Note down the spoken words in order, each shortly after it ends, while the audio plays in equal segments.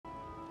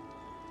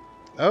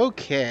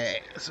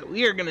Okay, so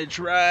we are gonna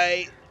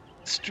try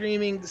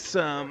streaming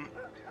some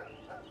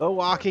The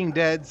Walking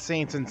Dead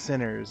Saints and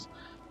Sinners.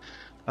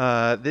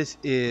 This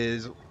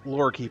is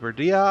Lorekeeper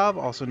Diab,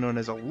 also known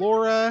as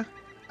Alora,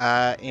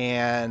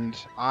 and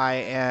I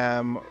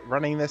am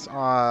running this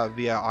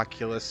via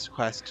Oculus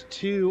Quest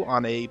 2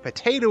 on a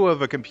potato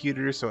of a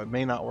computer, so it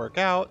may not work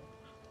out,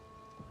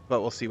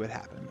 but we'll see what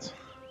happens.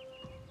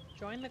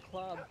 Join the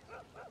club.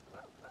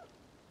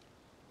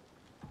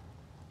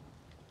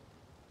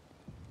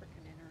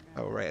 Frickin' internet.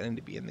 Oh, right, I need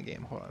to be in the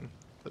game. Hold on.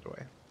 Put it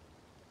away.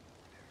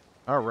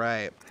 All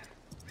right.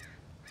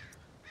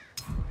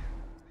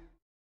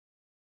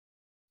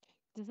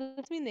 Does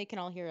this mean they can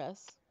all hear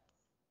us?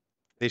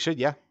 They should,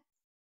 yeah.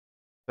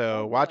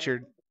 So Oh, watch good.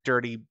 your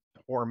dirty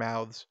whore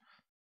mouths.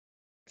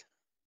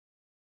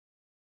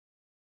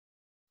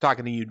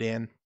 Talking to you,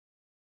 Dan.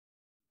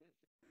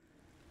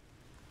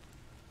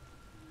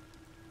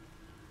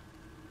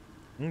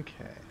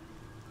 Okay.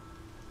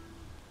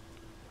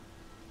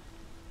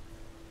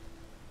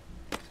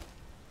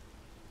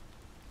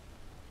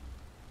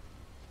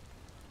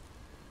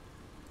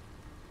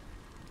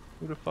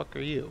 Who the fuck are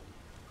you?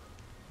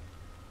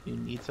 You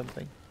need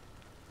something?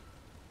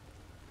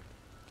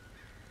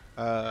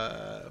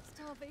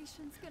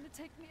 Starvation's gonna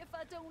take me if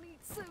I don't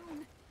eat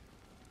soon.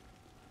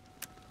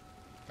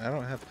 I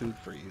don't have food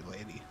for you,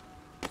 lady.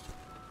 Food,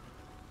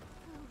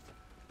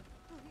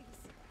 please.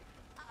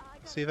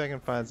 See if I can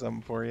find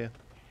something for you.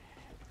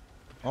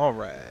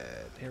 Alright,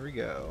 here we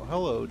go.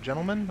 Hello,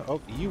 gentlemen.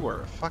 Oh, you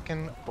were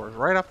fucking, of course,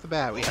 right off the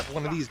bat, we have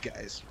one of these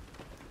guys.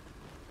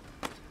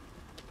 I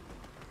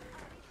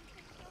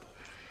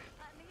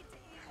need to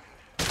eat.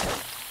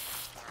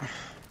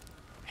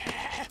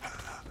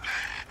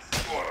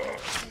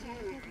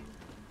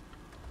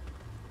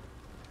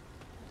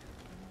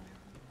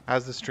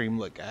 How's the stream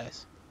look,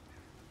 guys?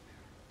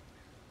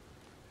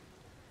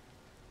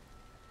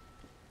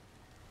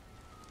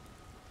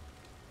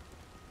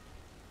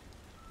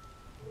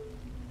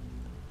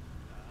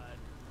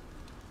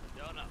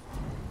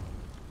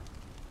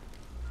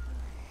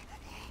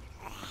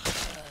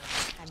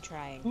 I'm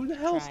trying. Who the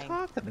hell's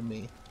talking to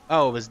me?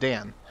 Oh, it was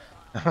Dan.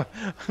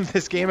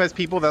 This game has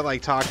people that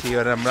like talk to you,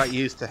 and I'm not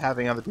used to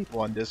having other people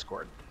on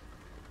Discord.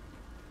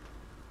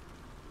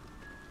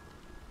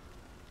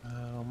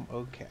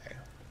 Okay.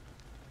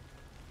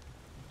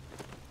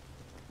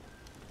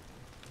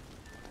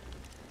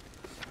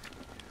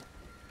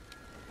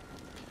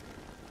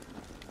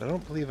 I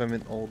don't believe I'm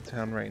in Old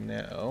Town right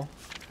now.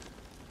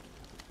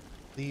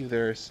 I believe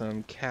there are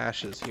some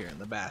caches here in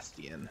the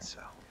Bastion, so.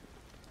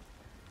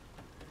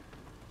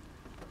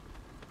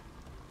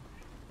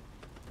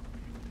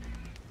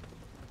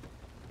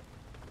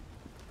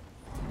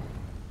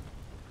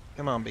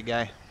 Come on, big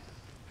guy.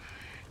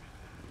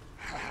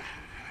 I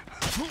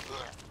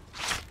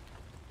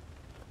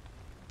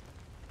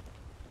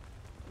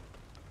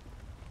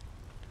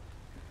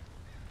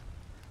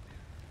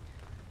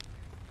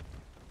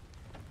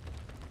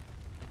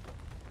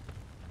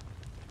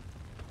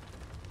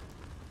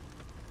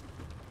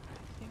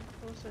think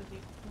those are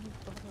the only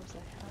photos I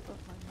have of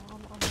my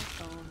mom on my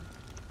phone.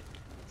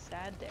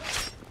 Sad day.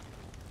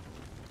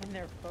 And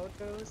their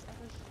photos of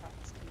a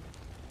Trotsky.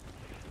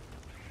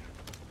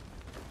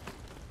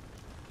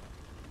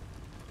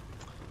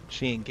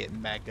 She ain't getting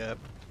back up.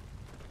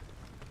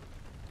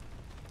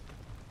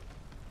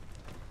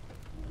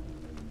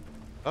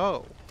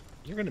 Oh,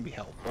 you're gonna be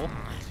helpful.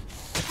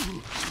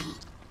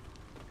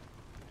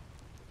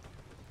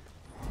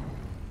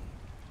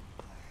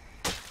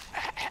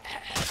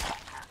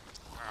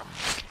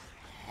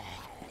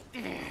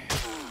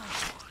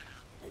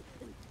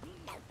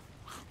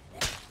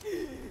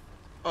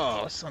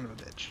 Oh, son of a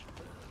bitch.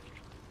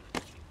 I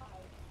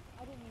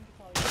didn't mean to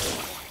call you.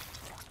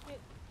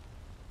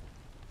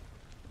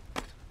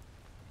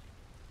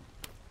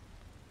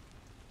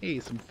 Hey,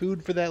 some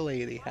food for that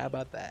lady. How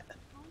about that?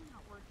 Phone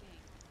not working.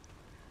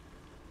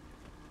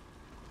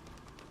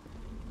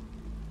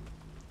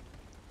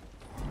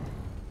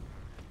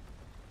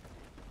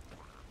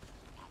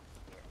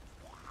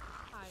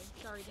 Hi,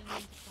 sorry, didn't mean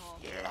to call.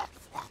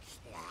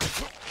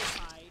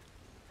 Hi.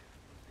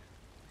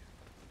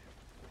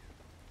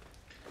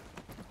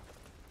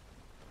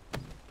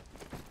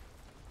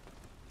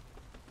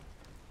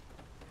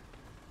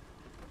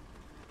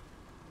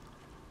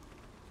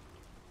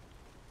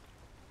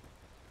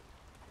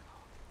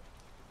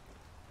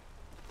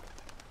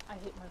 I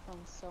hate my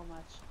phone so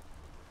much.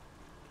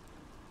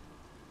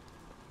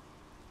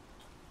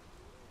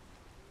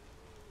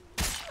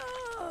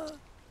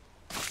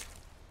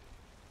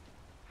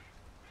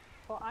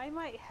 Well, I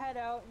might head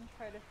out and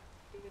try to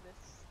figure this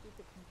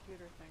stupid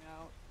computer thing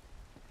out.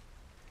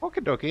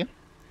 Okie dokie.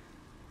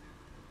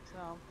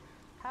 So,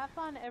 have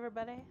fun,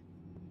 everybody.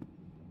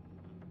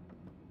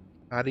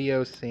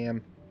 Adios,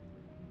 Sam.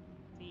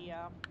 See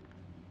ya.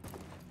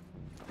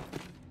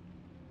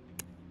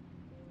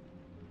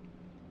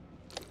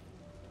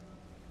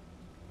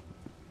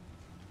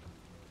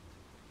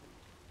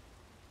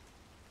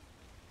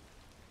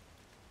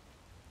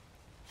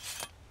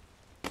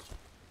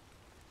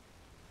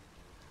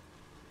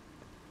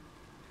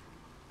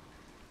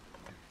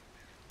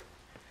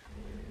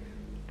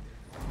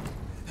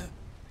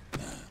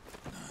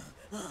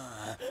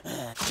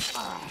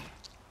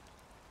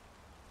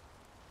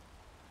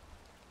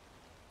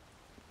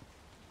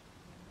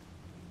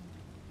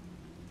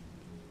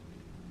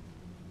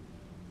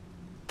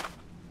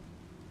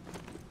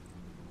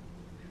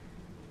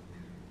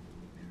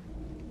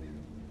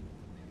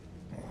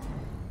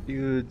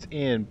 Dudes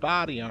in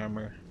body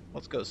armor.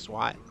 Let's go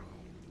SWAT.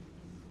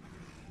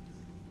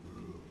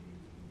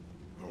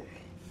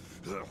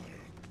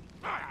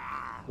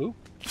 Ooh.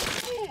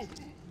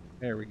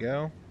 There we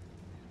go.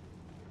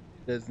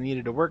 Just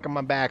needed to work on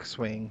my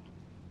backswing.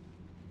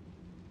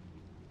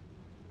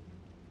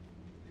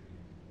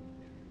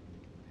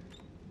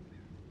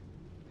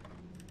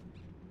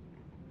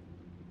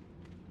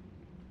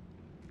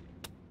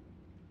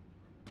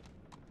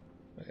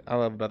 What I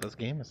love about this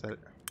game is that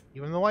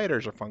even the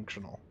lighters are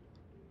functional.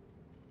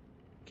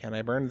 Can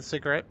I burn the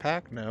cigarette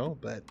pack? No,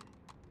 but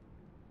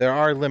there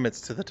are limits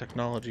to the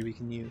technology we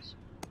can use.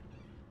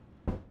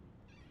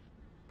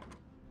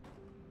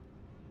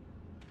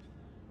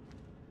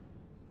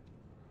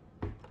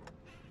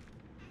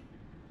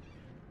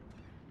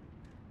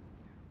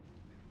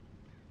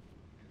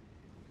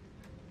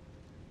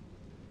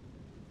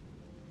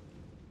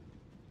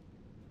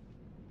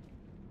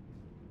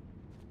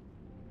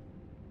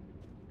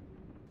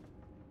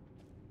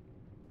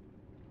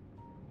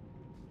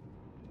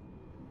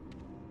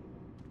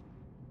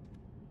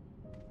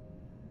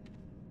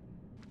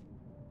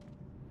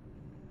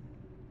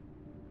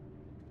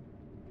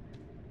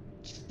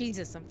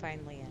 Jesus, I'm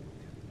finally in.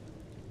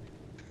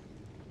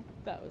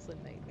 That was a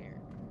nightmare.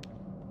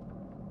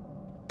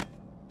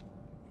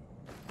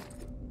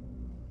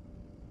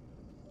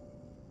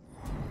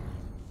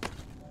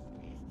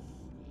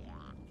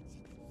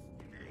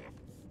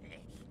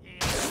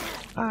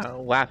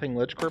 Laughing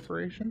Lich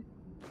Corporation?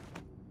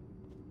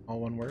 All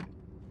one word.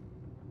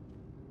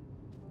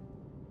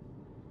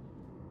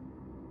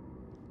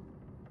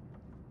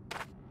 I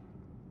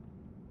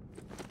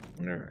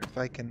wonder if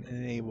I can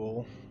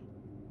enable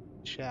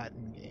chat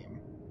in game.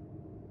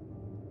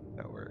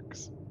 That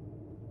works.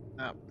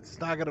 No, it's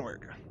not gonna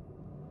work.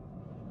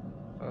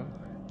 Oh,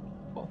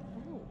 cool.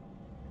 Oh,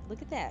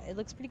 look at that. It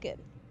looks pretty good.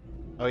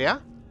 Oh yeah?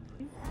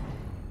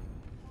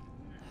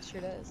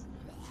 Sure does.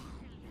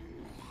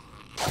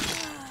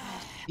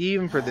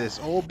 Even for this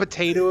old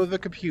potato of a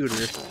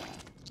computer.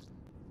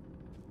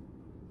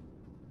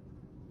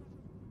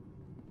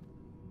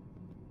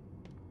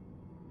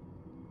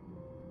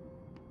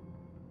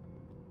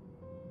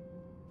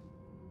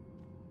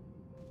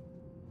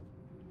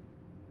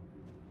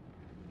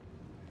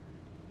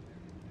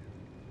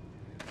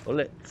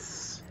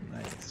 Bullets.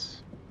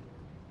 Nice.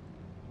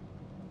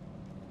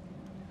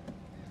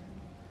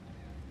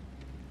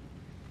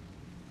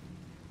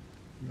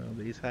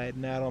 Nobody's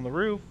hiding out on the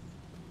roof.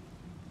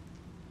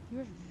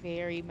 You're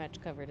very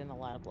much covered in a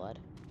lot of blood.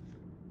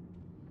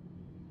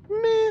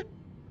 Meh.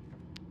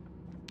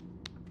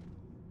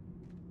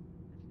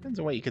 Depends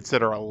on what you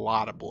consider a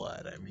lot of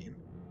blood, I mean.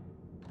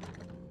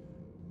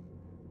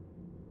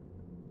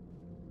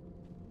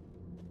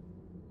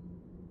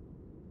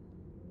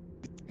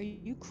 Are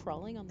you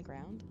crawling on the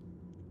ground?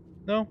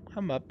 No,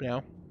 I'm up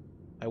now.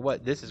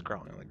 What? This is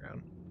crawling on the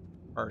ground.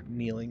 Or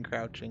kneeling,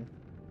 crouching.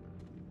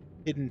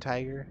 Hidden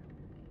tiger.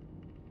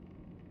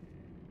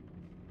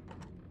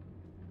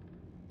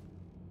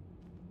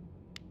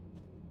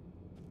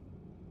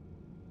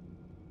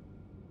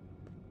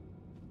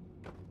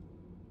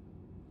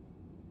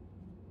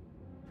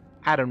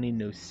 I don't need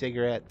no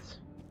cigarettes.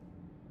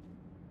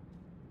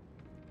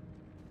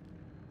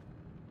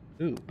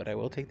 Ooh, but I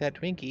will take that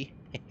Twinkie.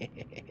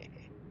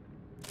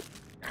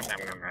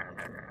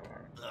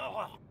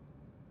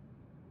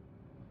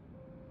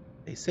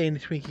 They say the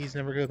Twinkies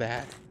never go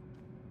bad.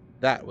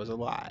 That was a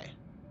lie.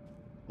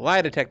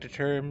 Lie detector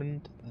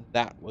determined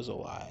that was a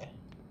lie.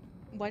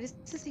 Why does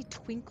this say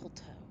Twinkle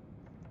Toe?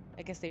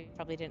 I guess they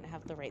probably didn't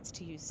have the rights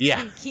to use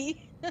Yeah. Twinkie.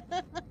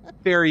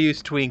 Fair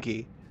use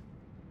Twinkie.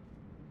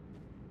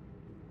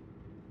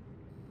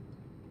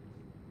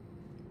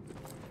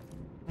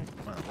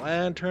 My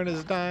lantern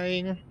is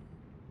dying.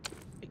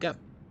 Wake up.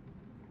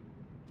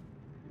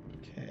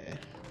 Okay.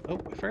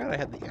 Oh, I forgot I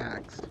had the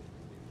axe.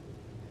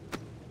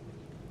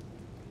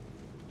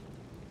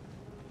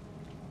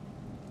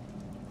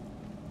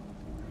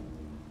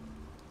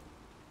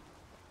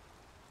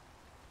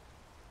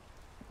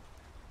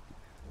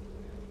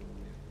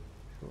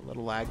 A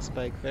little lag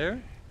spike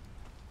there.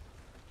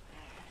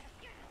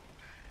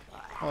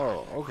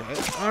 Oh, okay.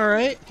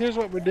 Alright, here's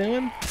what we're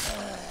doing.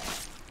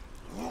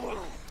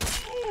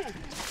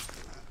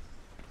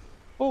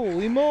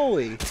 Holy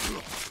moly!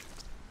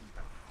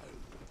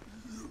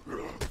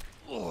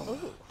 Oh.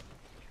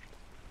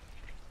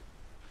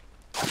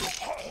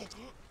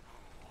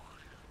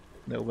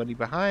 Nobody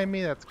behind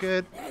me, that's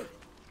good.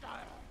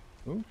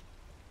 Ooh.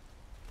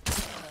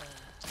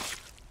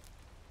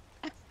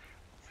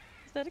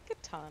 Is that a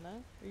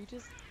katana? Or you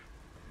just...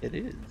 It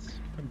is.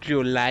 Do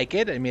you like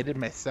it? I made it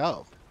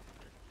myself.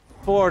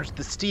 Forged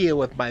the steel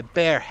with my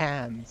bare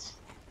hands.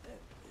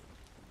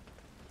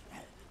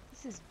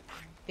 This is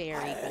very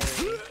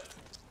gory.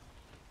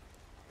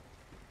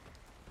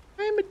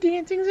 I'm a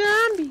dancing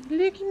zombie.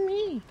 Look at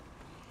me.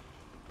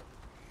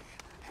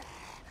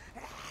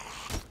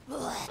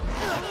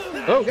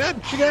 Oh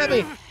god, she got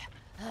me.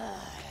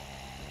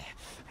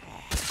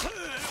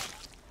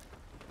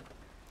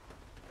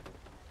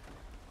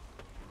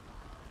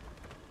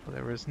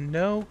 Whatever was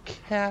no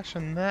cash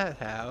in that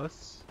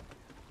house.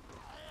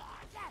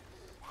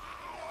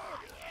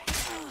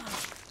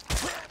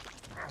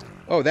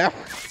 Oh, that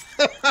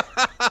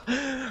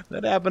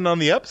that happened on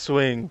the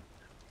upswing.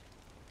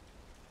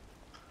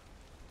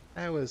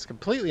 That was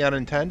completely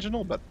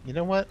unintentional, but you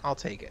know what? I'll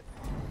take it.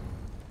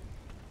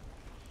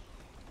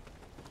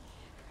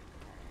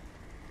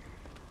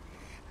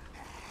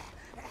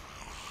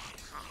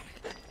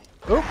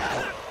 Oop!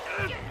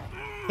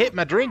 Hit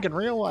my drink in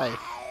real life.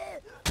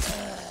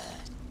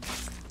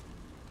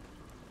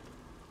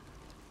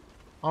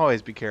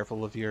 Always be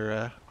careful of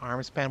your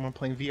arm span when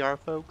playing VR,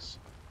 folks.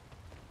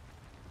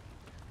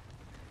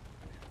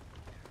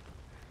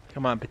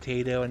 Come on,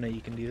 Potato. I know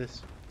you can do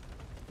this.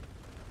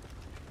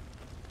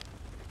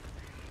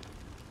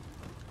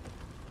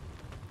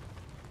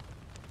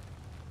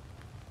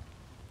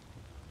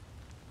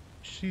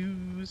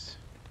 Shoes.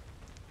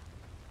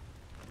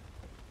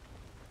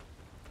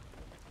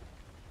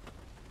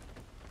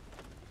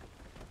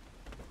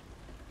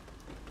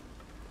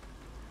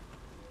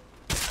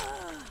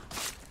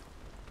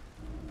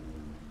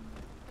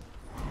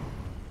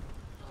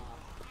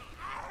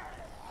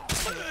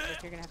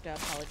 You're gonna have to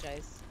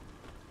apologize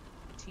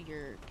to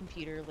your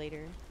computer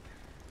later.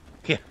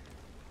 Yeah.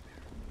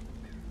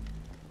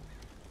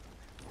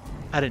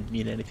 I didn't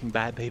mean anything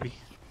bad, baby.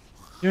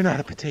 You're not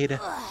a potato.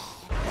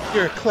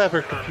 You're a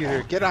clever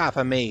computer. Get off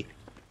of me.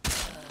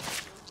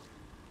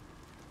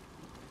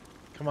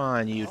 Come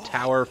on, you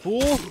tower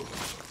fool.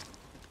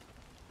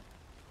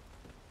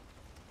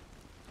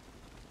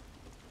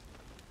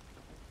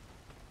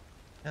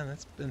 Man,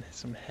 that's been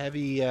some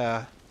heavy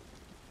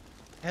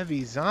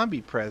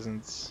zombie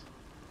presence.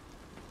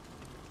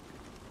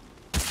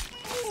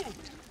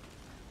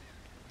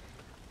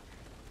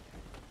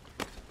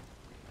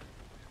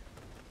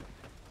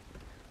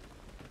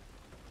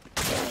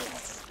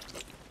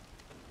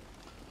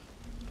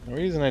 The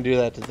reason I do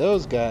that to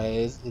those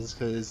guys is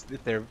because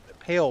if they're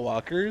pale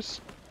walkers,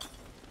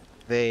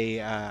 they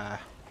are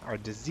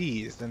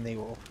diseased and they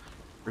will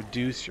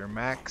reduce your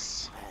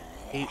max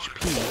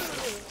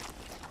HP.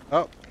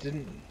 Oh,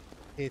 didn't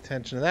pay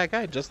attention to that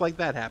guy. Just like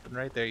that happened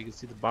right there. You can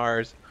see the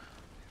bars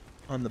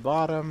on the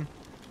bottom.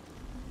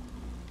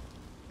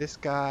 This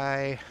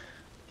guy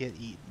get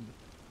eaten.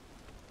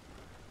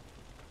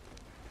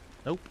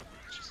 Nope,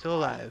 she's still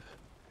alive.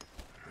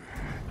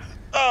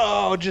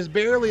 Oh, just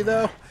barely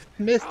though.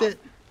 Missed it.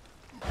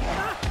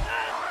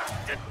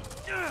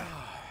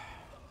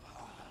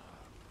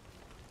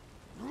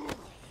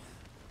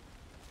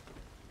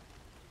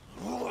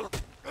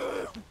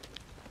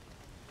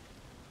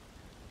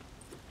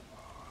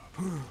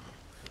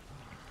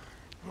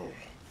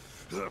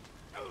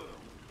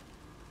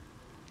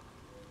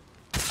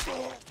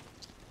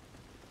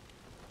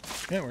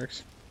 That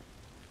works.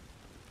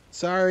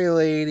 Sorry,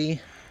 lady.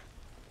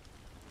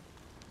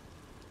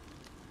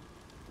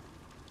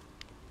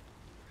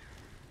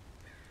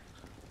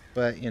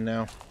 But, you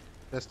know,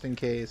 just in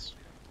case.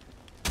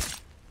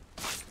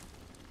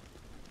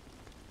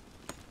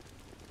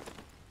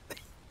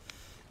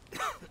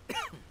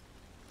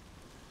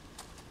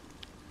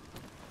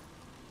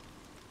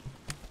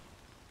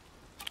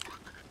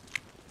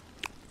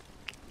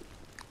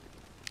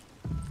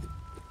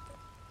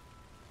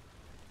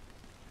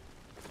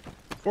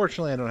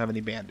 Fortunately, I don't have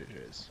any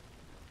bandages.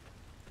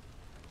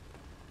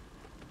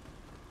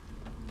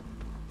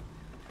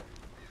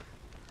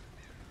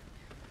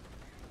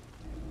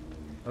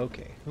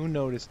 Okay, who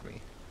noticed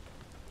me?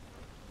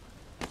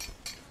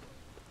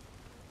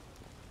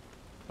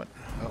 What?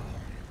 Oh.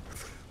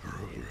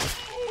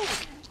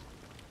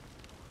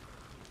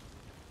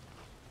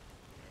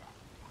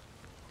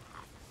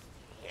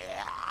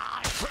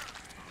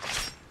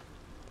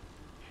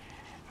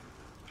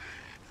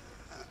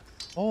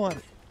 Whole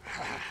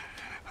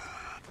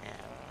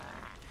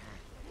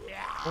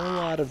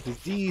lot of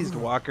diseased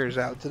walkers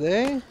out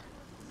today.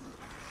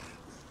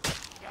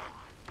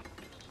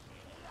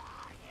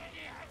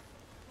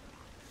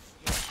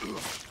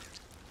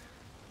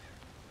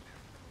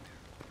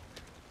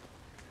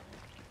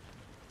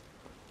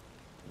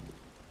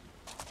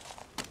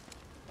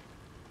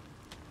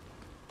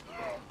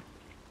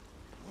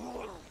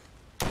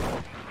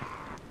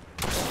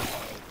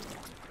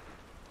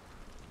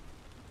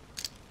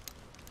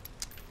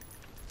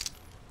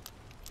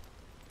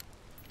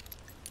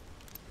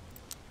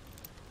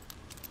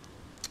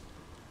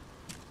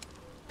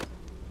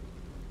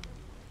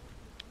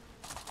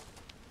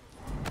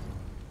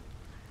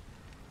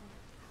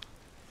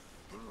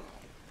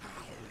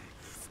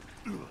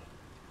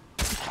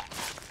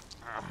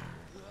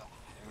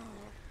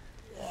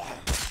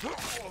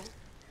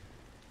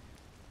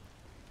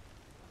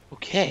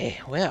 Okay,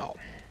 well.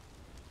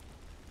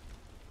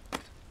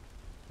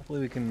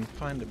 Hopefully we can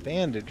find a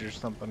bandage or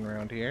something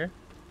around here.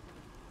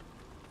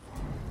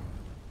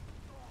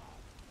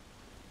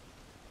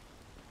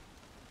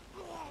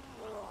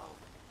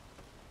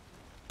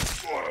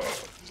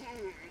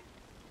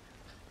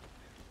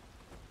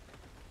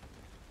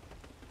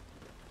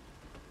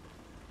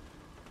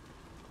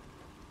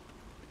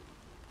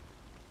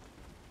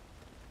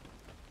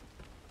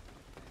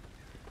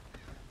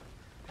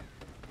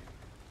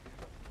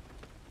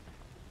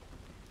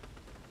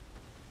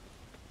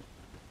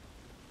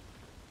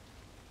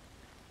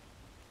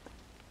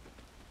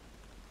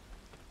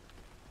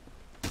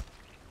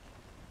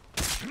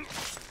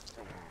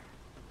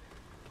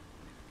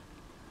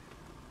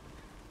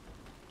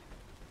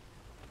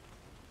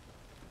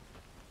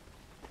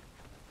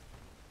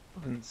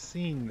 haven't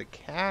seen the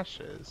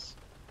caches.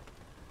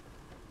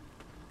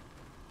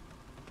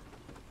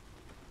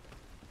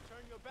 Turn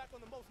your back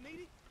on the most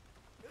needy?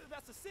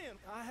 That's a sin.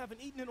 I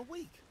haven't eaten in a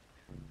week.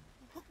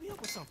 Hook me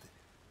up with something.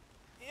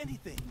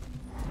 Anything.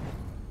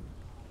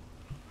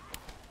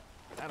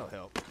 That'll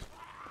help.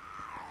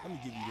 Let me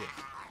give you this.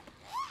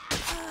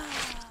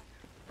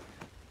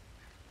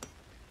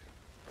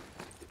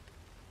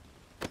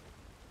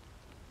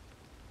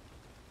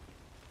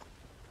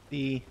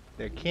 See,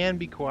 there can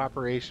be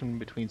cooperation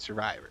between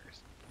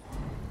survivors.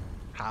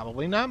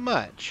 Probably not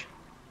much.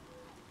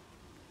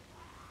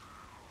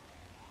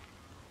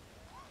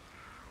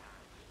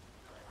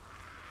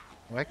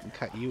 Oh, I can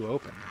cut you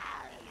open.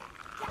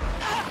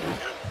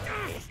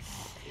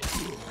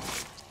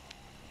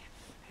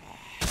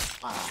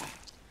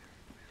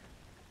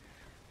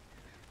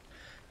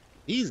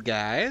 These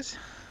guys,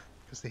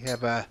 because they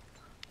have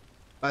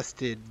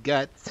busted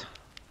guts,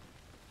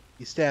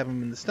 you stab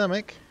them in the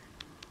stomach.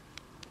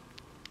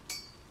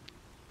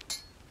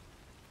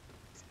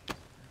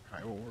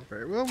 Probably won't work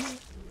very well.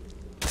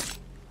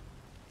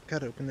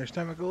 Cut open their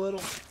stomach a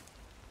little.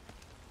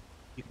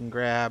 You can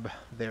grab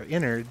their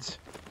innards,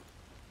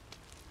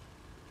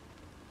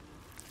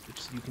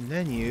 which you can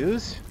then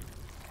use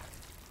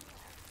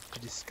to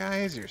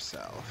disguise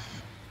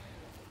yourself.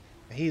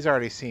 He's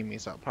already seen me,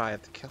 so I'll probably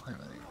have to kill him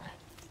anyway.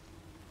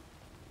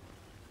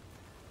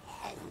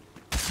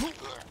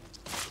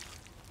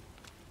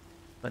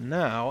 But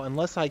now,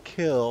 unless I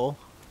kill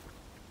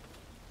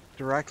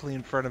directly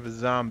in front of a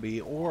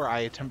zombie or I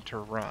attempt to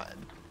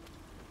run,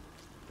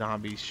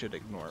 zombies should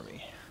ignore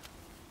me.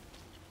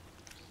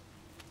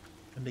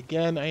 And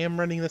again, I am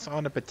running this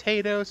on a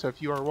potato, so if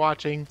you are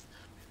watching,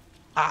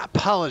 I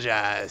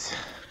apologize.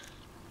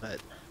 But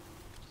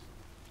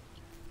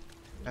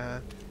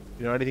if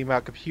you know anything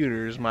about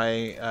computers,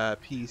 my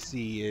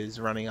PC is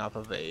running off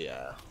of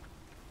a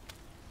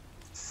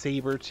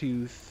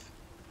Sabertooth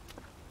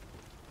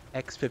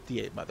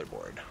X58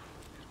 motherboard.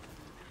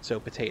 So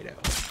potato.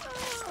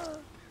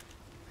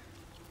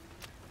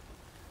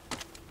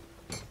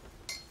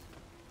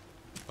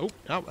 Oh,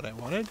 not what I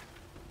wanted.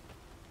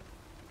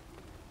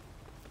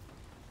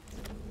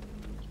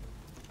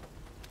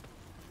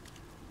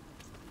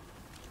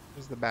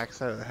 Here's the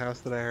backside of the house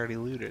that I already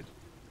looted.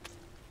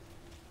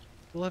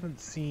 Still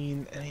haven't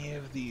seen any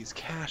of these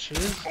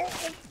caches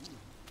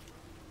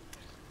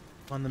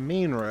on the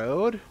main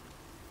road.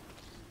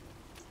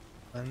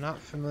 I'm not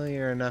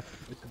familiar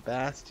enough with the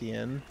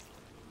Bastion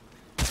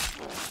to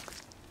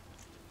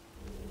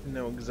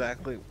know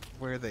exactly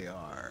where they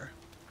are.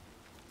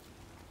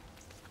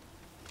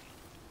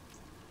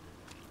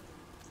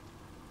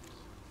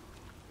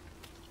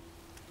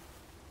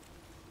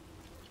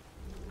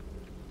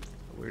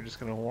 We're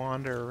just gonna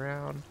wander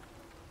around.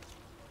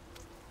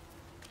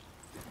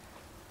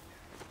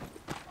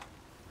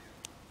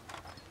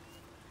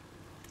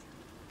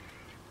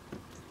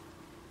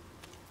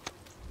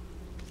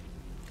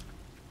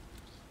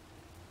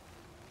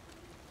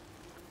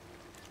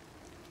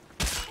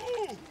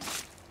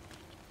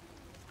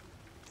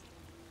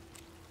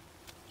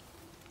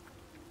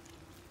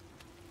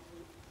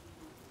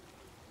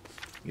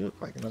 You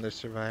look like another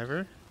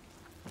survivor.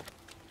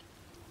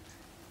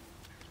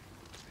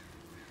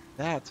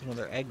 That's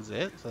another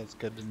exit, so that's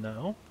good to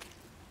know.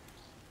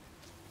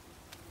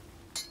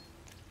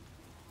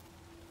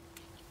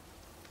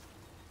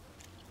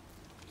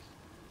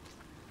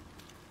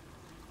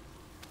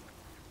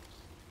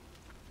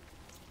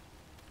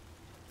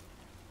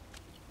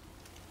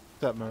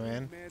 What's up, my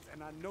man?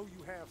 And I know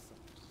you have some.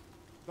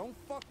 Don't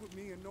fuck with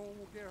me and no one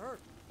will get hurt.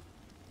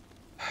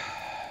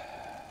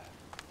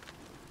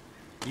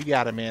 You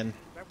got him, man.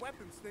 That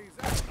weapon stays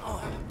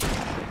out.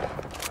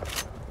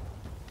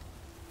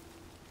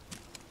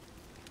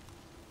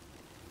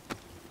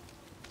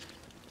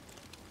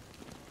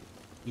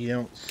 You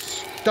don't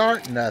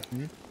start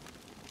nothing,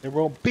 there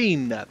won't be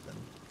nothing.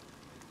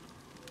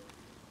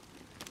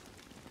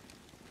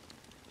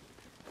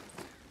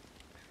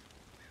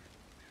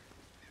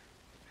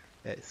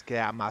 Let's get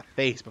out of my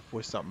face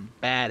before something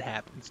bad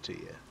happens to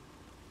you.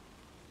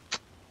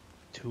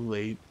 Too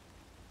late.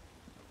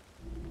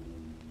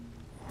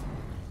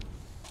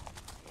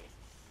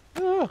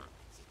 Oh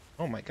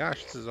my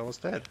gosh, this is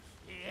almost dead.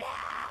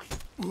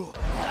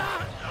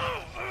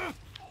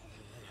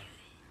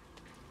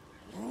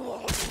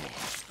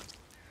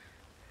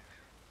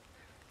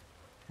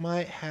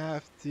 Might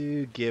have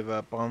to give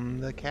up on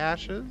the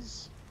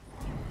caches.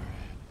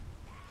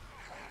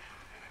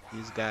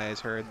 These guys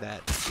heard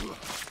that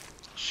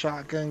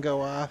shotgun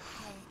go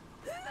off.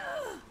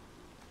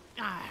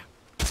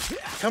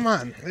 Come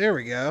on, there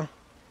we go.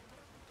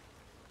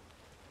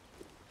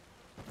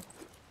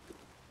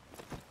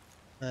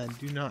 I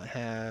do not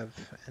have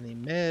any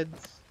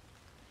meds.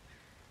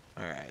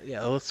 Alright,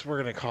 yeah, we're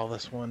gonna call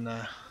this one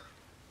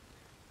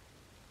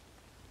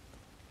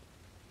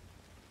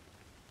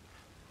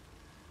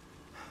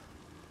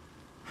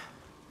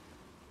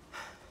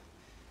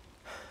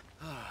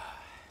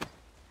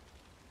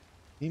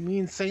You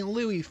mean St.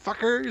 Louis,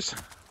 fuckers?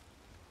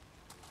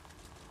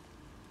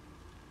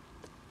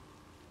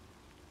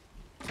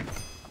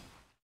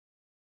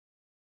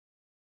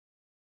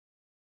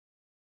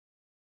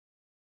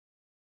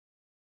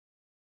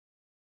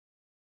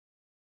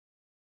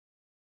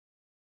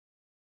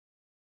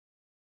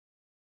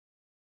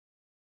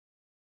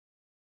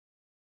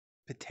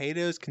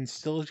 Potatoes can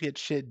still get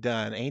shit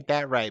done. Ain't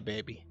that right,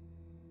 baby?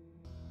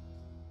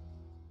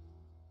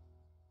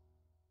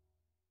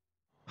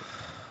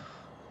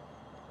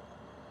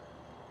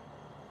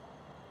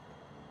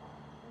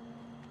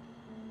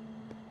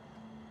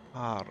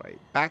 Alright,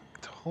 back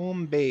to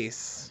home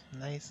base.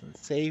 Nice and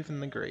safe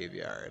in the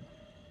graveyard.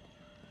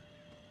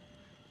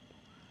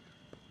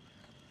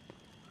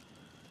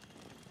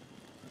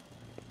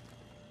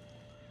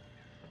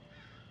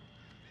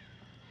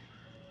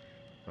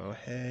 Go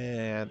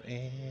ahead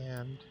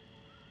and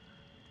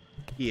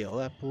heal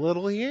up a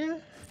little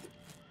here.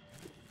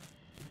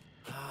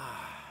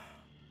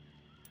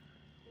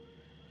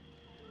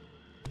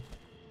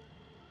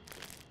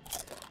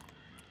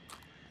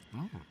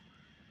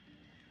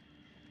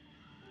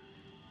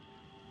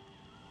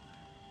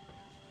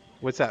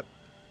 What's up?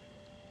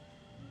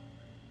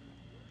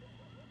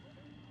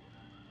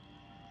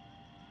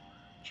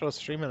 Show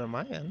streaming on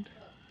my end.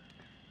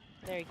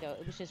 There you go.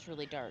 It was just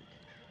really dark.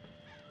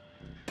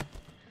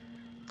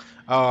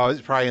 Oh,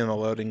 it's probably in the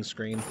loading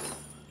screen.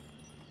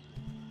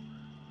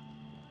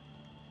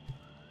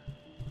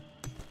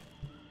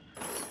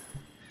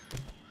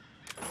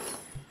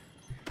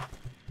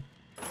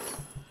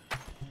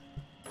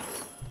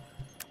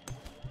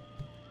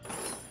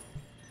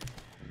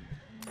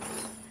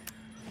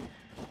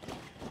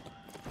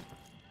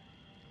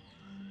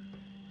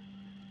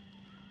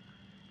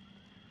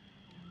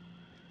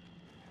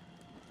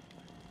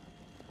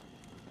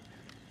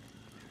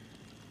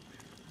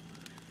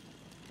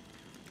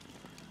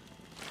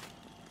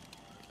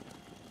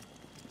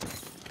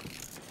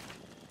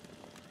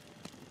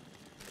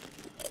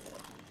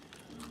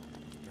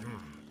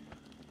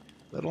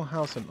 Little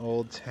house in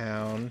Old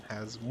Town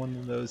has one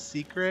of those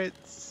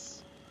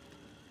secrets.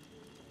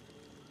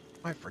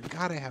 Oh, I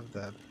forgot I have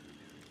the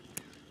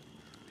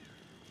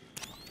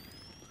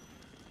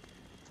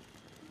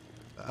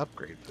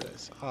upgrade for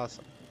this.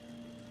 Awesome.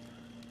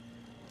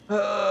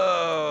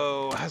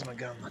 Oh, how's my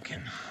gun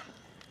looking?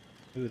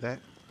 Ooh, that.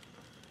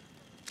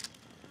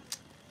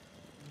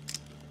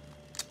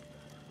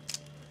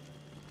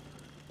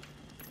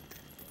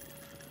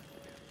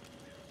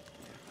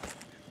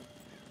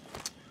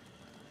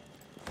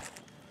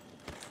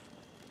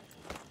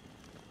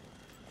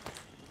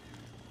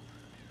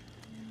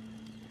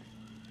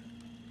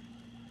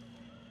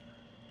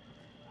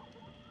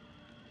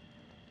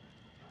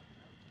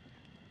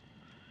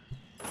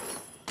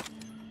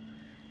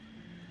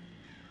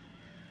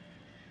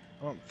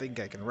 I don't think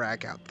I can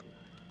rack out the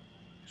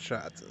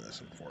shots in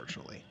this,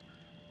 unfortunately.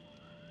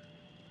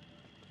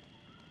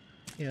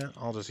 Yeah,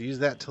 I'll just use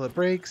that till it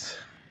breaks.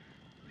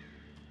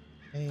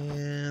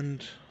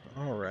 And,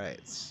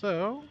 alright,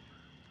 so...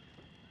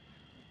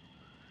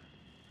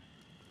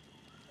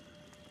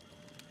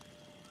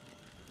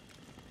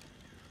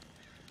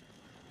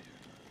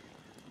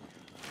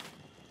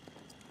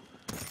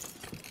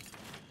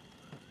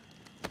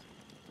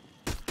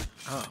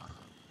 Oh.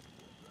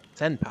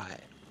 Senpai.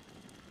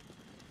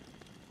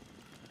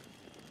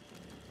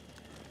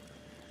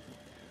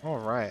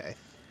 Alright, I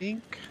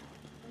think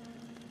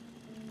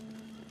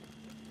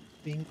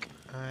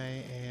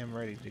I am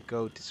ready to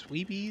go to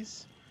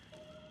Sweebies.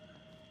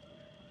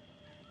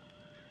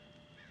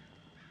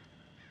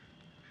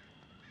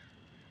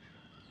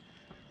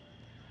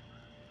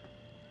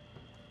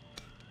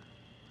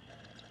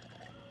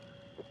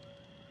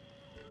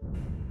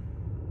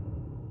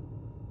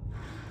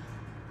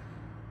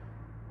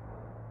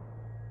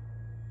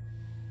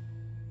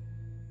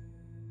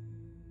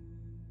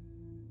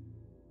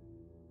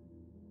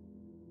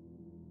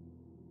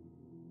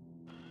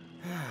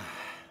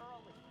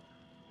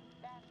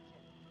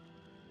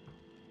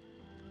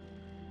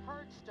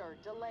 Herdster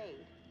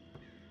delayed.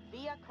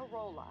 Via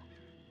Corolla.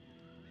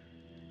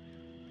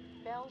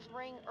 Bells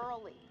ring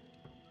early.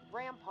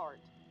 Rampart.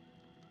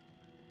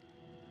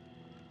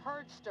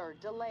 Herdster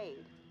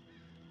delayed.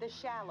 The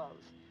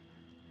Shallows.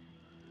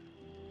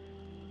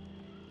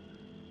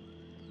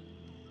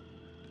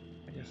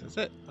 I guess that's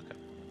it. Okay.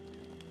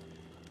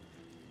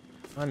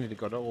 I need to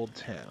go to Old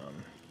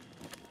Town.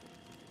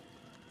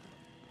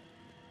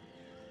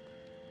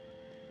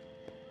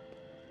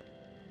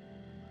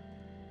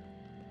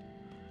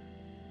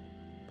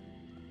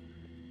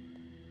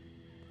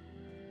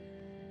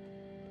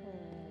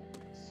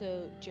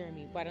 So,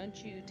 Jeremy, why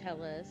don't you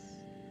tell us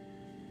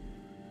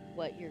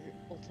what your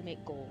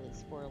ultimate goal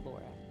is for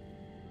Alora?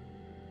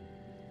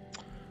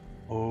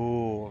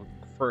 Oh,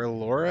 for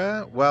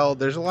Elora? Well,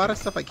 there's a lot of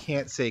stuff I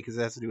can't say because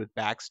it has to do with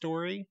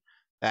backstory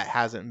that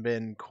hasn't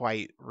been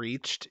quite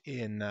reached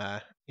in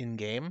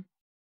game.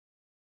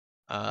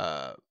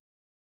 But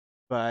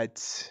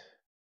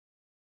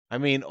I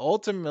mean,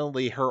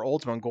 ultimately, her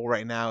ultimate goal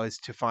right now is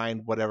to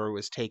find whatever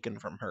was taken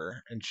from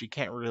her, and she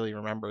can't really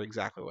remember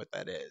exactly what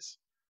that is.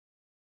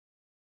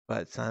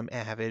 But some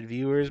avid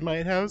viewers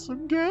might have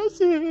some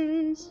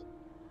guesses.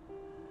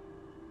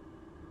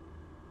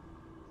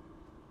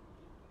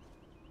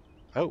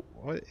 Oh,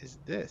 what is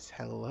this?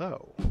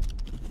 Hello.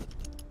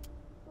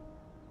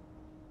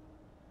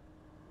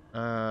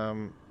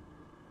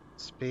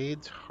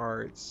 Spades,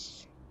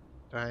 hearts.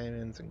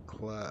 Diamonds and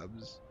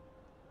clubs.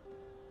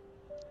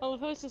 Oh,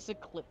 if it was just a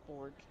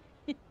clipboard.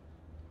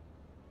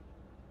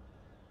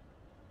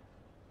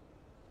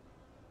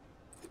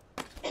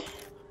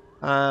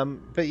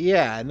 But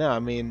yeah, no, I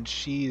mean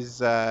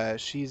she's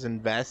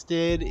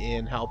invested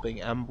in helping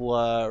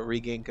Embla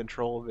regain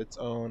control of its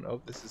own.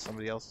 Oh, this is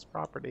somebody else's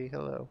property.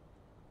 Hello.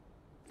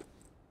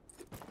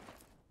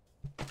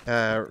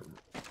 Uh,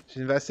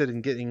 she's invested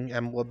in getting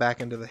Embla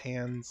back into the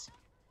hands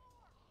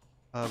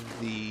of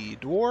the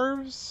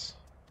dwarves.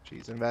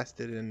 She's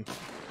invested in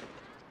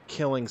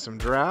killing some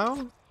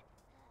drow.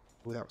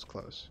 Ooh, that was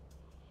close.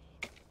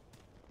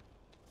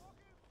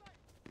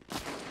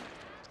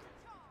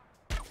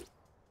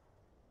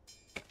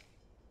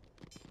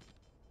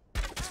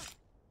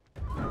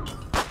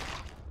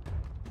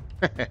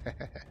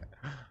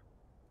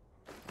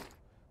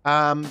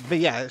 But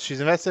yeah, she's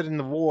invested in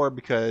the war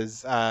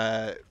because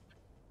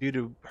due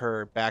to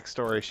her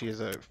backstory, she has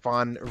a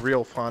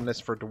real fondness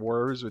for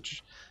dwarves,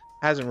 which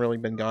hasn't really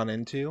been gone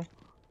into.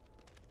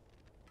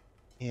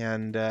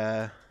 And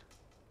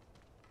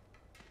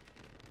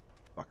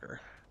fucker.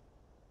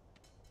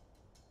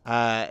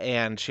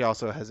 And she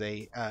also has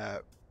a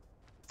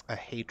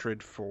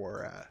hatred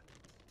for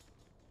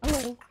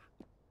Hello.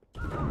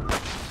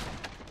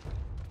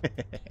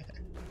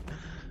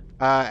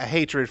 a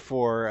hatred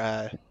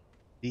for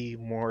the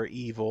more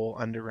evil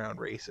underground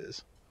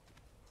races.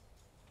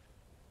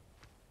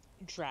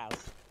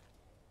 Drows.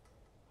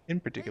 In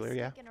particular,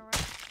 yeah. Sneaking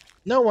around.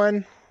 No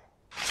one.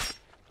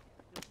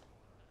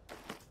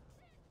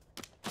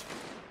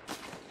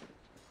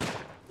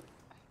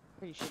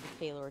 Pretty sure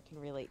the Kaelor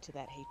can relate to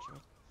that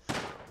hatred.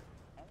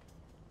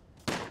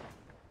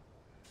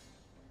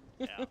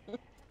 Yeah.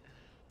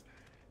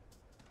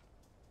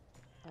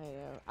 I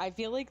know. I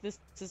feel like this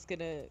is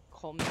gonna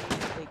culminate,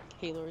 like,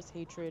 Kaelor's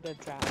hatred of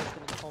Drow is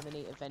gonna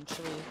culminate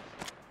eventually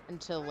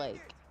until,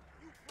 like,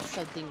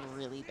 something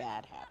really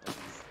bad happens.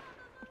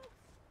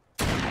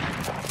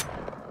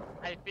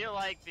 I feel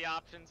like the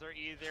options are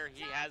either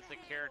he has the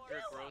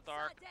character growth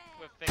arc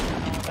with things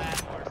and all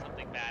that, or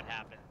something bad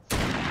happens.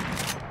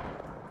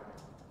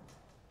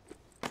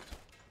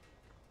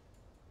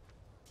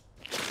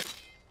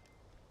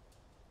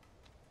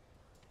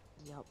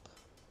 Yup.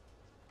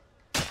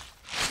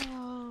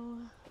 Oh.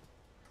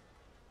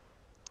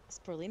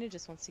 Sporlina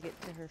just wants to get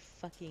to her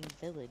fucking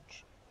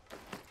village.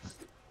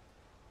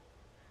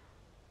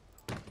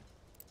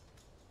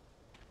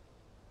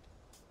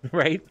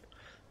 Right?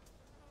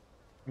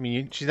 I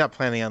mean, she's not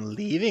planning on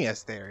leaving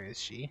us there, is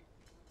she?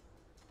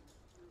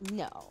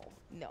 No,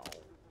 no.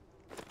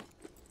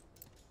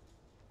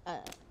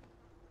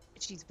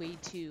 She's way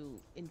too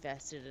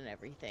invested in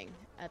everything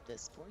at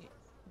this point.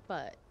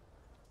 But,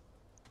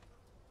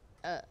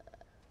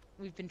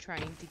 we've been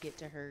trying to get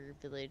to her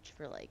village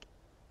for like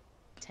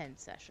 10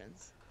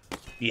 sessions.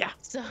 Yeah.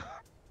 So,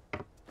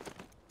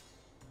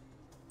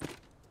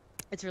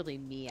 it's really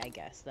me, I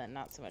guess, then,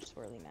 not so much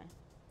Swirlina.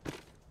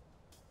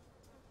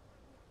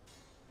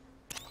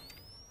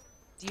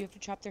 Do you have to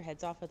chop their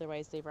heads off,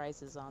 otherwise they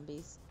rise as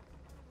zombies?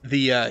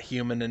 The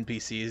human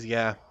NPCs,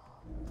 yeah.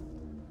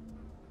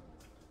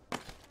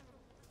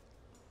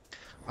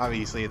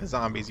 Obviously, the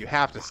zombies you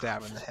have to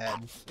stab in the head.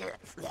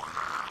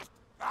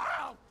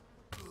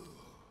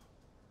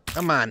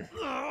 Come on.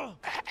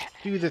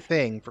 Do the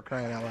thing, for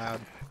crying out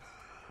loud.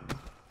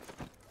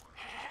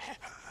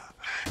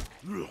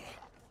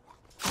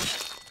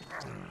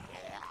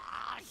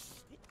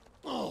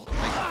 Oh,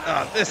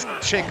 this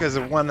chick is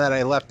the one that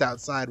I left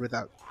outside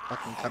without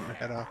fucking cutting her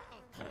head off.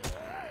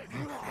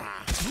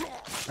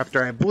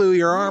 After I blew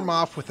your arm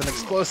off with an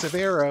explosive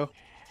arrow.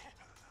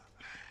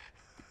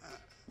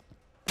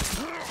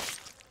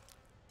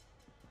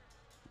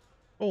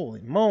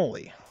 Holy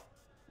moly.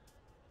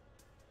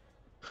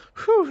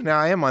 Whew, now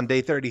I am on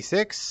day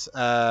 36,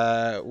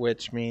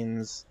 which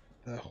means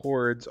the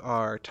hordes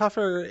are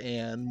tougher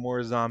and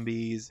more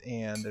zombies,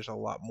 and there's a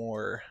lot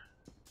more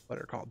what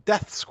are called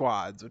death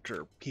squads, which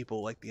are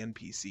people like the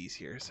NPCs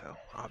here, so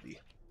obvi.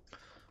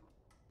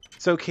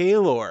 So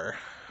Kaelor.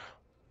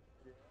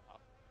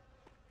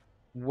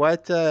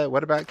 What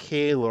about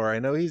Kaelor? I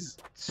know he's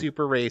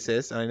super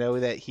racist, and I know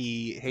that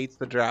he hates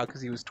the Drow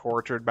because he was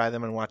tortured by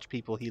them and watched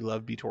people he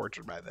loved be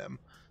tortured by them.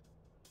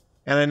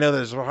 And I know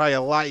there's probably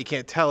a lot you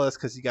can't tell us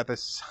because you got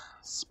this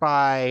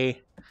spy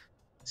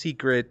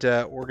secret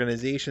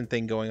organization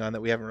thing going on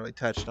that we haven't really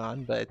touched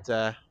on. But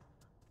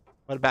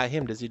what about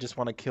him? Does he just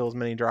want to kill as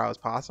many Drow as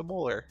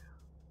possible, or?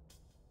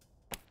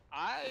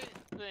 I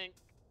think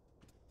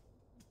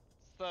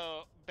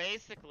so.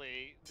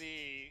 Basically,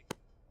 the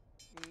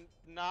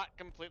not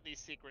completely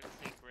secret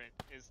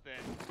is that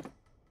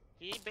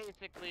he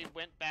basically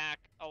went back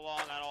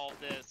along on all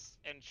this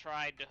and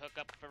tried to hook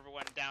up with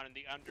everyone down in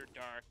the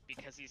Underdark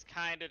because he's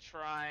kind of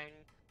trying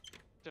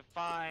to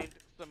find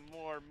some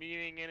more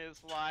meaning in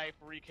his life,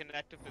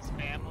 reconnect with his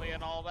family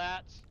and all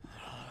that.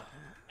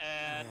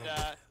 And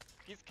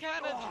he's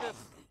kind of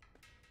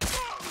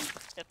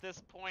just, at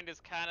this point, is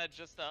kind of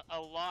just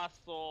a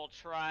lost soul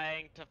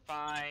trying to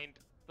find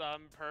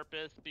some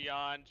purpose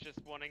beyond just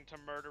wanting to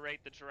murderate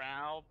the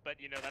drow,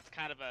 but you know, that's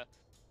kind of a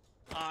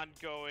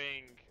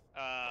ongoing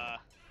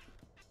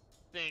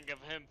thing of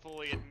him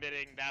fully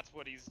admitting that's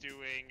what he's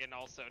doing and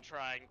also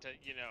trying to,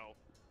 you know,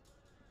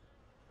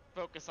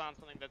 focus on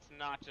something that's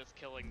not just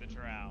killing the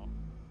drow.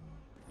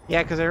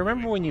 Yeah, because I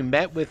remember when you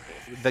met with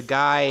the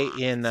guy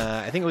in,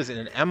 I think it was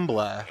in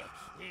Embla,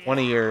 one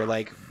of your,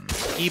 like,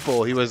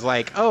 people, he was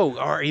like, oh,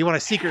 or you want a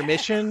secret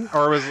mission?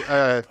 Or was it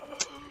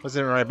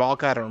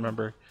Rybalka? I don't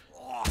remember.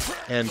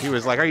 And he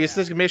was like, are you a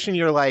secret mission?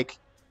 You're like,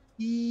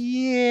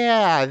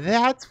 yeah,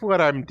 that's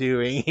what I'm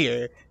doing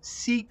here.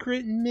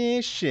 Secret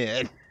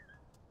mission.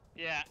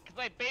 Yeah, because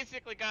I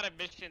basically got a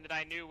mission that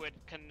I knew would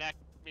connect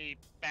me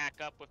back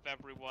up with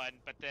everyone,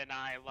 but then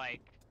I,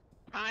 like,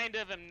 kind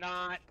of am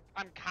not...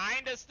 I'm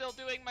kind of still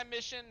doing my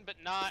mission, but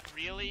not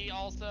really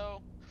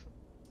also.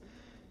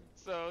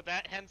 So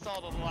that hence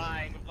all the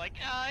lying of like,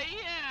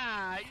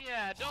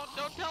 yeah, don't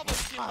tell them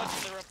too much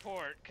in the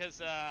report,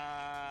 cause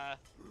I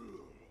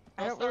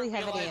don't really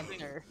have an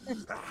answer.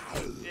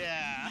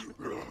 Yeah.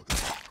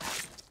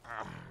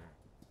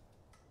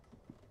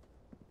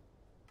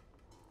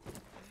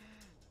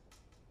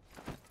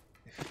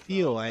 I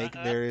feel like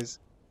there's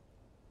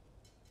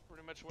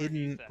pretty much where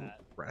hidden he's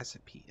at.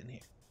 recipe in here.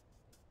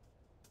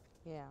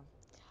 Yeah.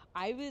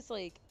 I was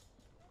like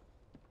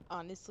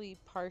honestly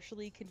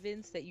partially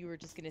convinced that you were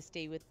just gonna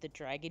stay with the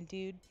dragon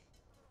dude.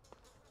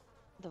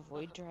 The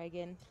void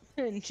dragon.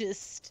 And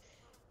just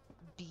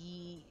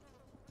be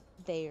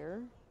there.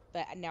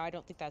 But now I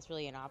don't think that's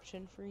really an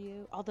option for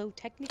you. Although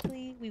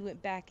technically we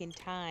went back in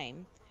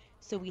time,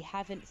 so we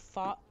haven't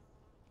fought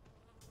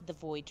the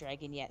void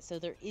dragon yet. So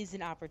there is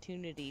an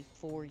opportunity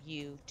for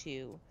you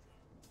to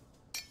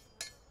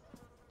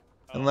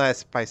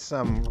Unless by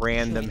some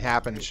random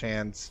happen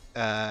chance,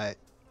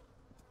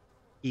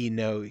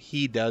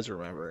 he does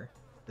remember,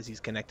 because he's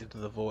connected to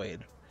the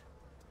void.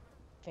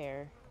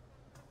 fair.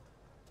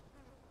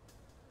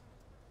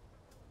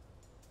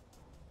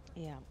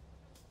 Yeah.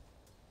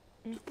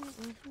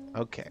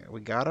 Okay,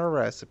 we got our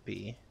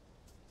recipe.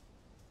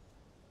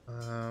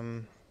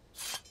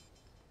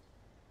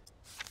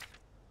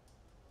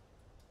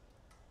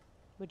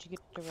 What'd you get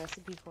the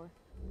recipe for?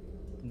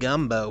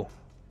 Gumbo.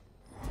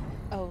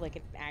 Oh, like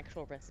an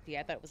actual recipe.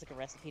 I thought it was like a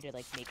recipe to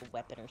like make a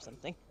weapon or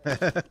something.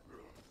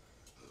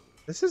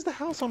 This is the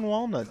house on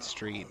Walnut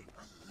Street.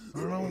 I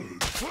don't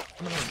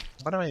know.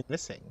 What am I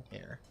missing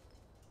here?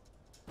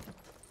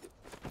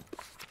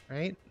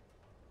 Right?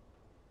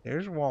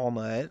 There's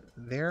Walnut.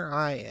 There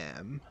I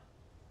am.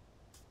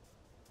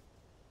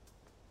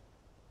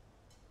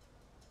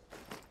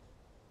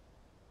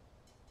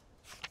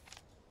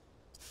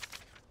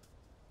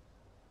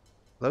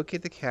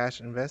 Locate the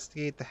cache,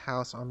 investigate the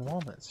house on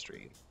Walnut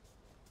Street.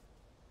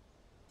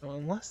 Well,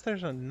 unless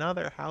there's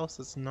another house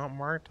that's not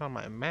marked on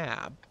my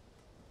map.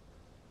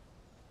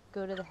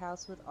 Go to the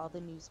house with all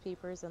the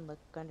newspapers and look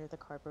under the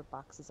cardboard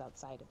boxes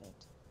outside of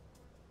it.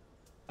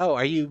 Oh,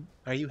 are you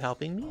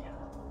helping me?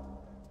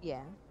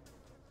 Yeah.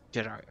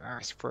 Did I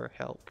ask for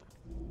help?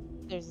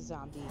 There's a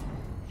zombie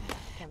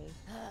coming.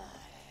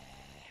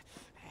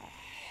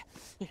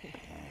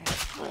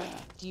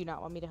 Do you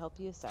not want me to help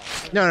you? Sorry.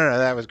 No,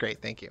 that was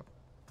great. Thank you.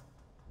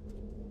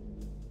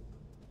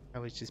 I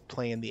was just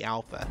playing the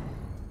alpha.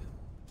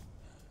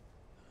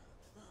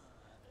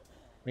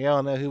 We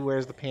all know who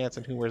wears the pants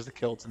and who wears the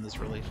kilts in this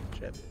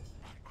relationship.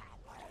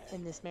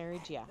 In this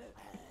marriage, yeah.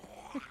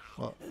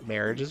 Well,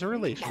 marriage is a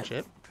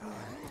relationship.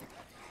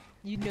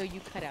 You know you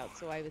cut out,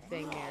 so I was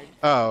saying marriage.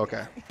 Oh,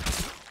 okay.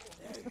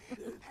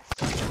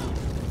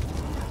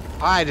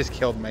 I just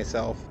killed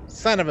myself.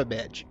 Son of a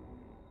bitch.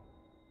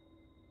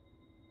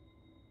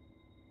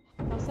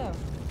 How so?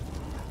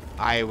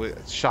 I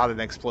shot an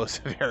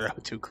explosive arrow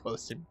too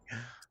close to me.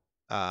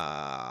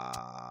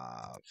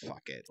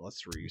 Fuck it.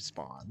 Let's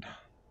respawn.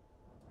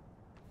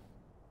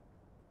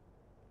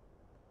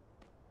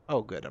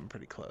 Oh, good. I'm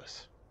pretty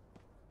close.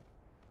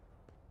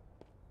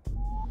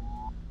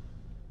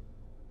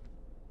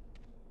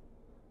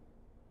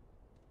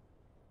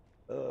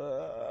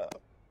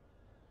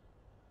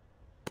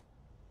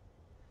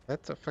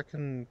 That's a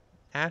fucking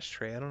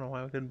ashtray. I don't know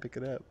why we couldn't pick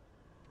it up.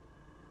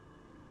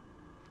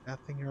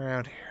 Nothing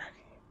around here.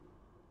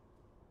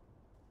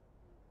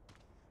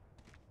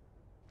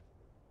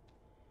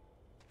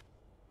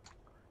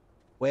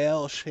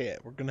 Well, shit.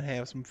 We're gonna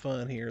have some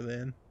fun here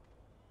then.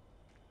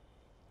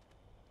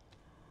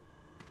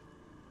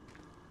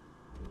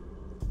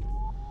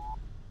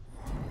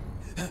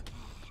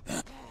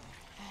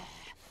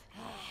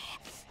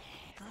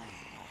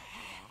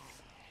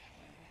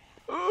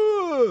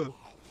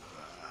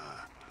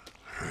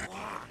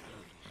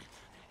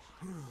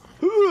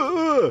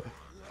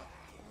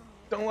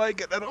 Don't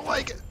like it. I don't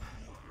like it.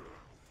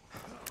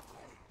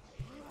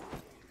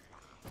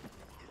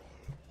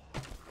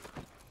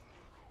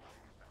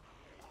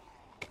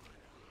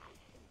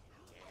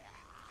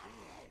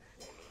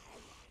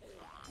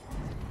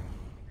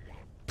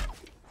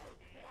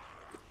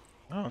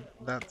 Oh,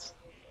 that's...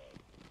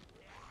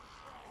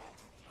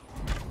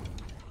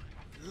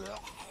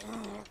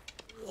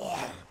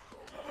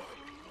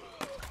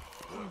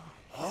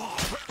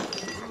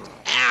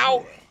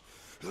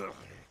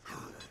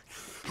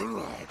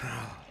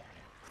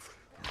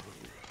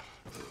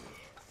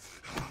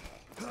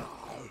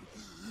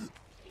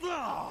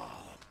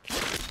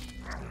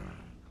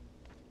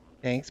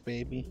 Thanks,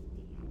 baby.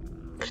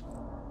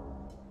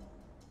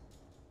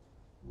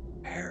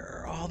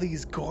 Where are all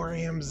these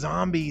Gorium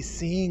zombies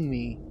seeing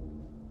me?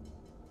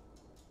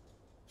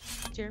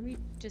 Jeremy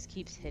just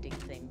keeps hitting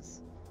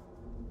things.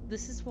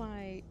 This is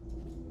why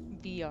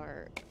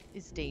VR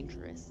is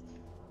dangerous.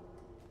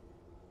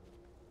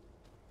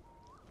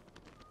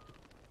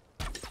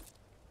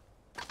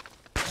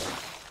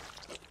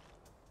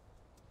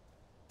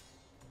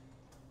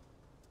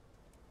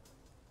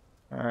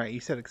 Alright, you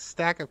said a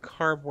stack of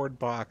cardboard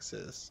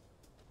boxes.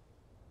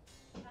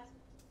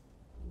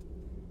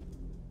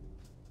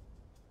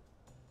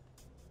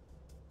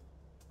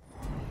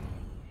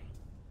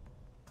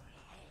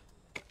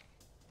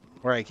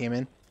 Where I came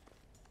in.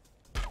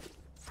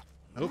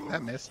 Oh,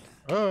 that missed.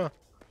 Oh.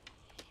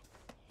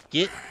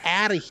 Get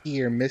out of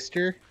here,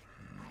 mister.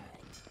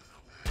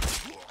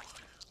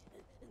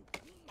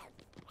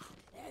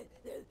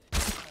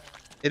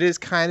 It is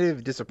kind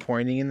of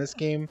disappointing in this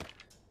game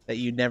that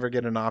you never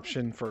get an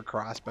option for a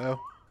crossbow,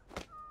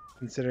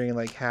 considering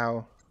like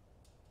how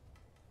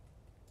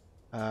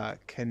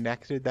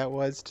connected that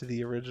was to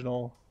the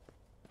original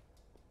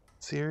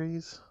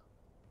series.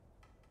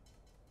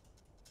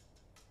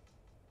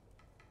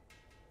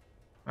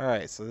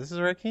 Alright, so this is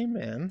where I came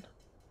in.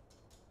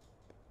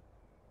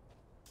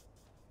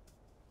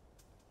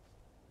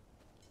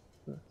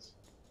 This.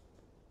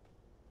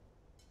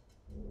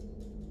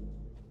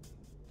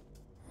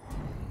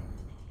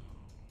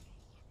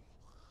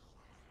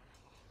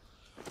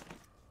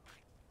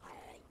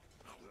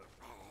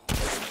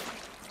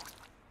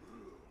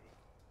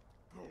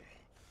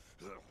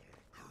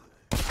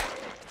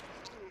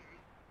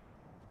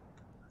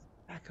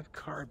 Stack of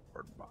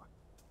cardboard box.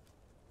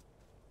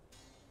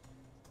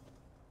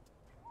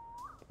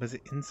 Was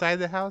it inside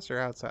the house or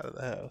outside of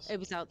the house? It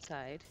was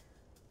outside.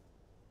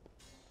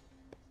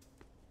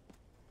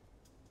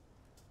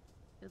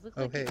 It looked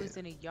Oh, like it hey. was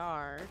in a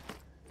yard.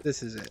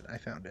 This is it. I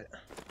found it.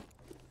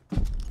 Oh,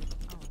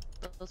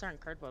 those aren't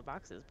cardboard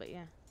boxes, but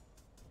yeah.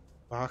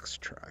 Box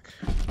truck.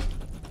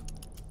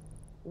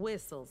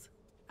 Whistles.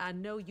 I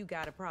know you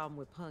got a problem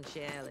with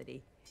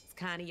punctuality. It's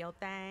kind of your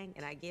thing,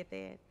 and I get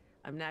that.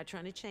 I'm not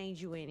trying to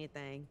change you or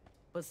anything,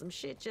 but some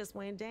shit just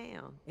went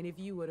down. And if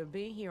you would have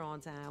been here on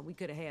time, we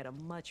could have had a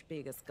much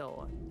bigger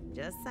score.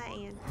 Just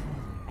saying.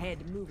 I had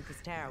to move it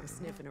because Tara was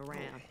sniffing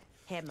around.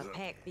 Had my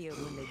pack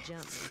filled when they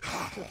jumped me.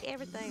 Took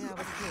everything I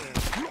was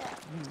carrying.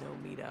 You know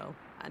me, though.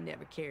 I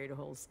never carried a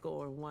whole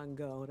score in one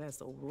go. That's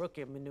a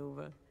rookie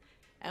maneuver.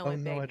 I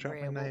went no, I back to dropped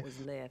my grab what knife.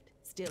 was left.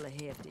 Still a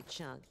hefty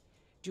chunk.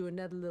 Drew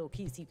another little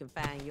piece you can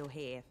find your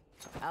half.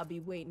 I'll be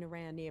waiting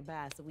around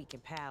nearby so we can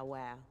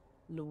powwow.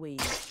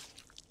 Louise.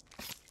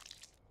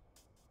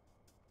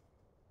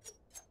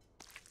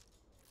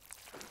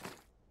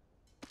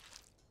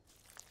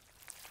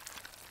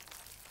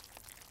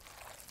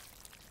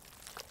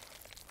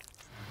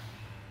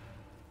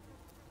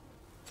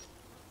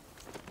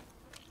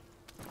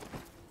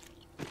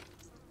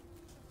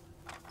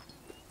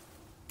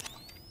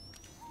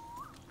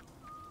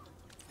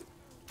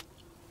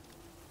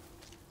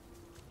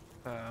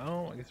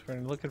 Oh, I guess we're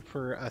looking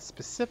for a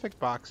specific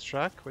box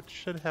truck, which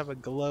should have a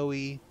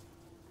glowy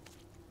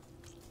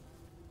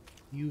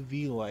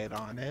UV light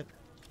on it.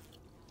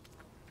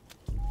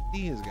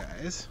 These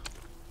guys.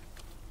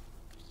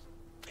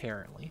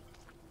 Apparently.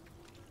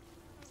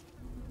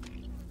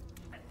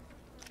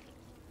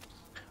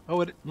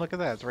 Oh, look at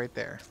that. It's right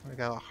there. I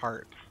got a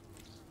heart.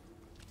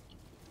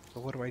 So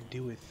what do I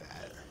do with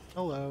that?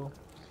 Hello.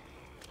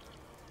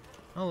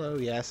 Hello,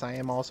 yes, I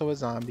am also a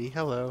zombie.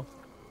 Hello.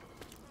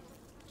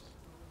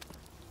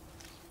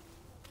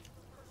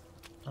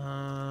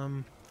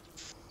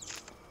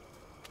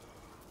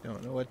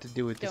 Don't know what to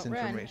do with this Don't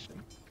run.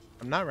 information.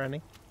 I'm not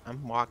running.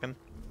 I'm walking.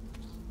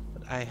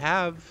 But I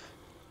have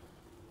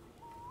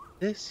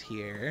this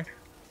here.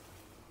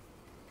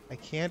 I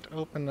can't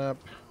open up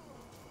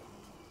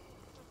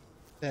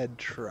said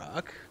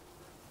truck.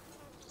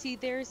 See,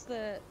 there's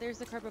the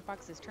cardboard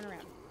boxes. Turn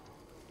around.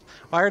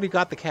 I already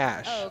got the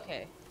cash. Oh,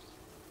 okay.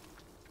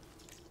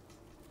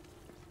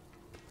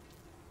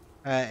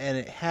 And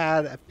it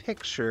had a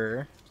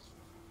picture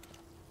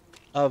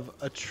of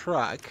a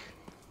truck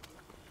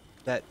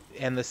that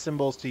and the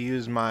symbols to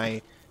use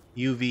my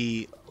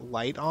UV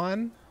light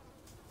on.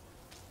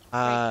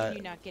 Right, did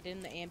you not get in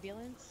the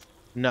ambulance?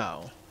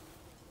 No.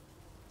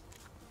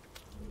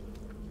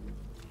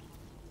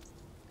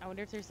 I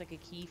wonder if there's like a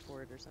key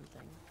for it or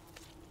something.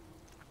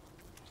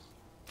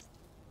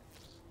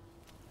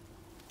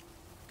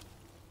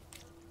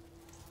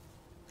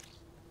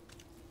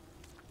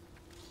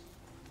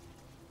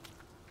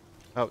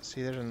 Oh,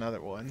 see, there's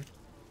another one.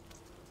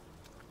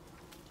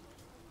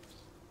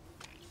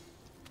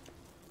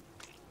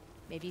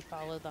 Maybe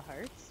follow the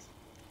hearts?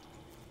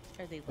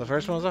 Are they The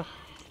first one leading was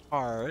a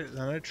heart,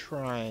 then a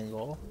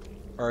triangle.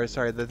 Or,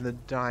 sorry, then the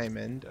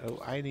diamond.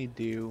 Oh, I need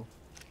to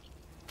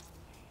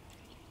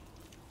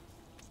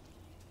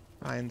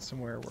find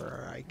somewhere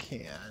where I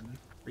can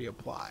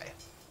reapply.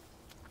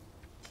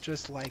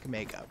 Just like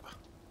makeup.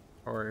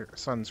 Or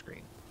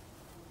sunscreen.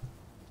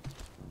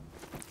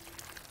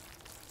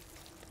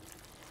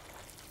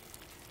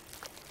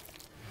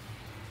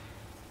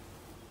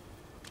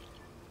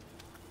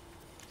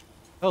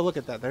 Oh, look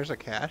at that. There's a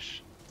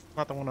cache.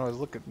 Not the one I was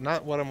looking.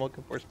 Not what I'm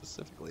looking for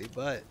specifically,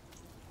 but.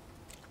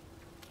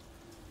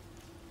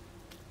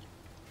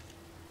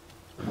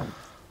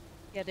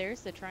 Yeah,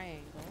 there's the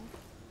triangle.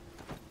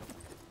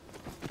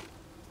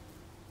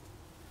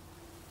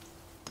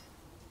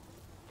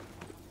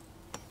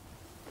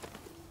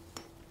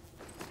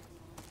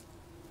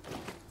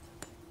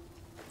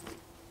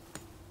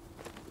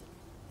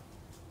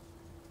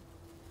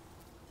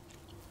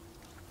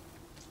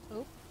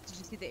 Oh, did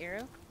you see the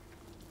arrow?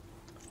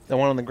 The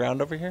one on the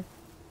ground over here?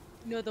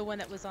 No, the one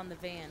that was on the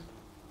van.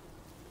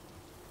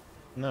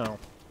 No.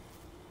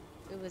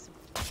 It was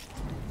the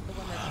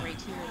one that's right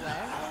to your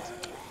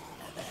left.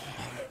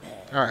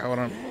 Alright, hold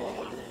on.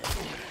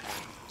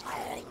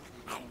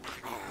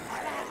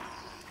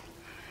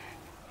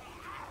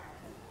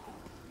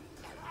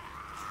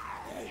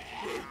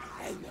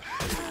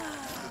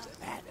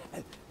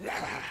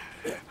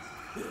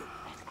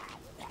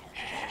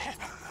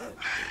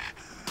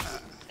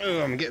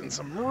 Oh, I'm getting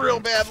some real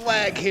bad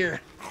lag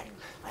here.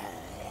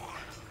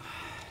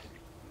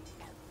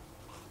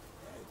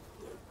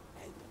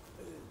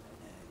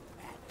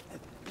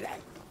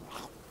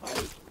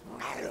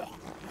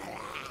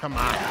 Come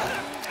on.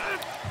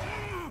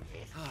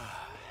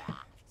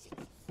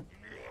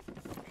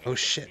 Oh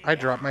shit, I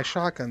dropped my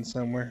shotgun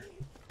somewhere.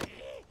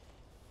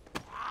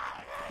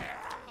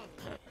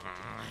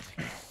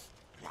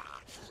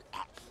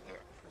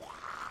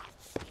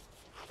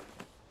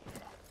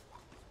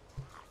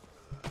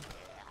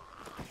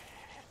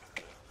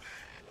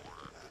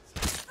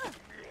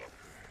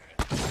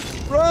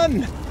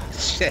 Run!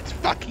 Shit,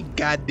 fucking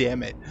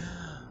goddamn it.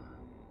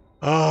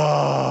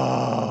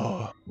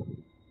 Oh.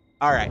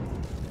 Alright.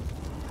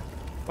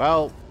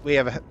 Well, we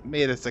have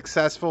made a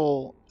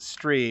successful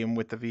stream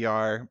with the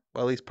VR.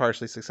 Well, at least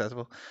partially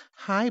successful.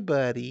 Hi,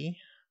 buddy.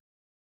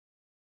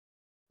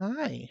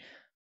 Hi. I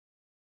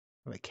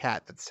have a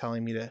cat that's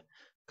telling me to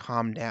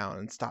calm down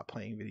and stop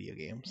playing video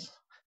games.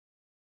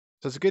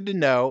 So it's good to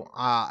know.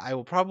 I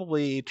will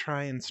probably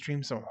try and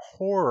stream some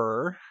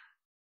horror.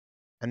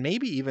 And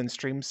maybe even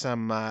stream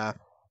some...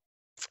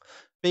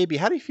 Baby,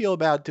 how do you feel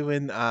about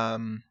doing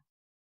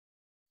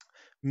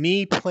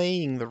me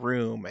playing the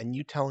room and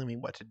you telling me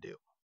what to do?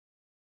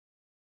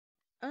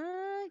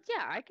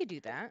 Yeah, I could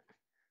do that.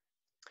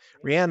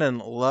 Rhiannon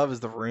loves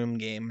the room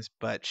games,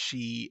 but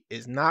she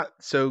is not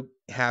so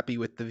happy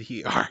with the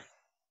VR.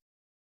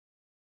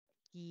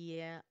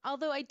 Yeah,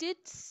 although I did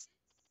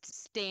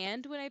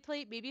stand when I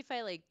played. Maybe if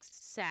I like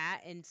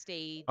sat and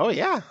stayed Oh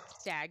yeah,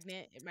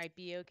 stagnant, it might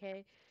be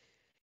okay.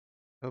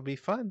 it'll be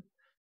fun.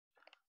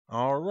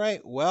 All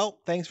right. Well,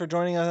 thanks for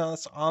joining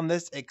us on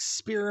this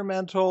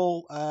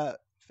experimental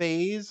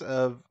phase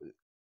of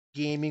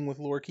gaming with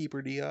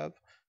Lorekeeper Diab.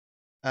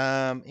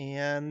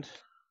 And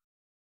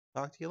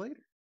talk to you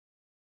later.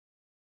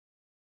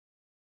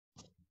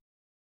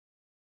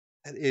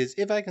 That is,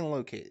 if I can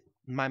locate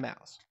my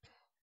mouse.